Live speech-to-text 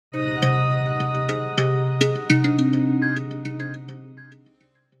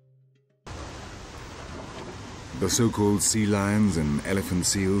The so-called sea lions and elephant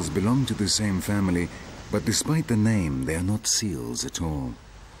seals belong to the same family, but despite the name, they are not seals at all.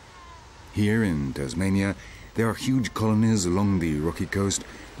 Here in Tasmania, there are huge colonies along the rocky coast,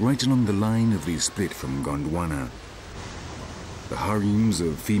 right along the line of the split from Gondwana. The harems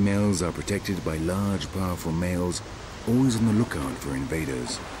of females are protected by large, powerful males, always on the lookout for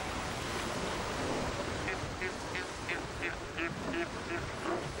invaders.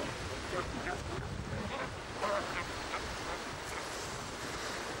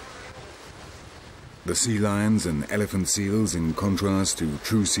 The sea lions and elephant seals, in contrast to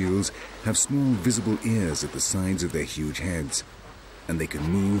true seals, have small visible ears at the sides of their huge heads, and they can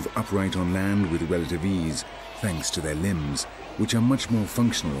move upright on land with relative ease, thanks to their limbs, which are much more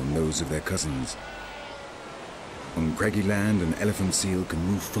functional than those of their cousins. On craggy land, an elephant seal can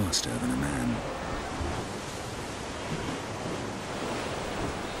move faster than a man.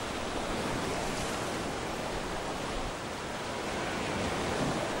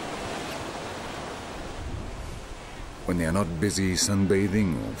 When they are not busy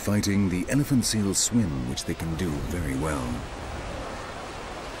sunbathing or fighting, the elephant seals swim, which they can do very well.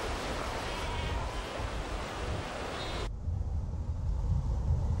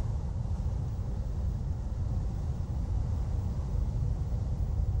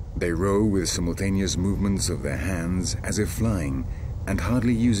 They row with simultaneous movements of their hands as if flying, and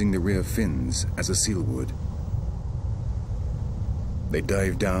hardly using the rear fins as a seal would. They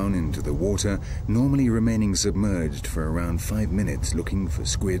dive down into the water, normally remaining submerged for around 5 minutes looking for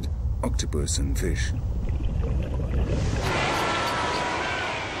squid, octopus and fish.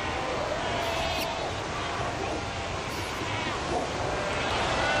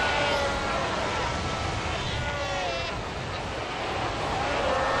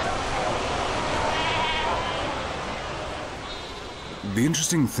 The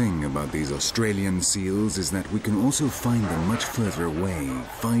interesting thing about these Australian seals is that we can also find them much further away,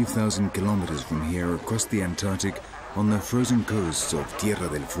 5,000 kilometers from here across the Antarctic on the frozen coasts of Tierra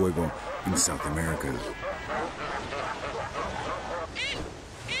del Fuego in South America.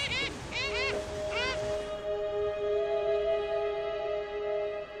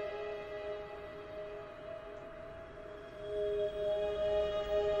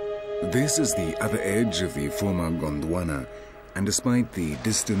 This is the other edge of the former Gondwana, and despite the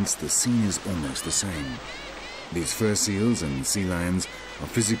distance, the scene is almost the same. These fur seals and sea lions are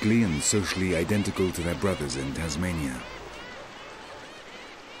physically and socially identical to their brothers in Tasmania.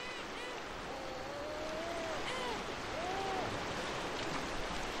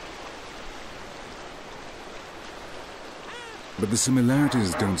 But the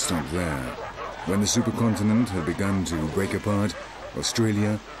similarities don't stop there. When the supercontinent had begun to break apart,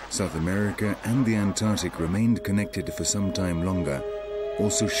 Australia, South America and the Antarctic remained connected for some time longer,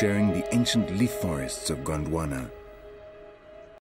 also sharing the ancient leaf forests of Gondwana.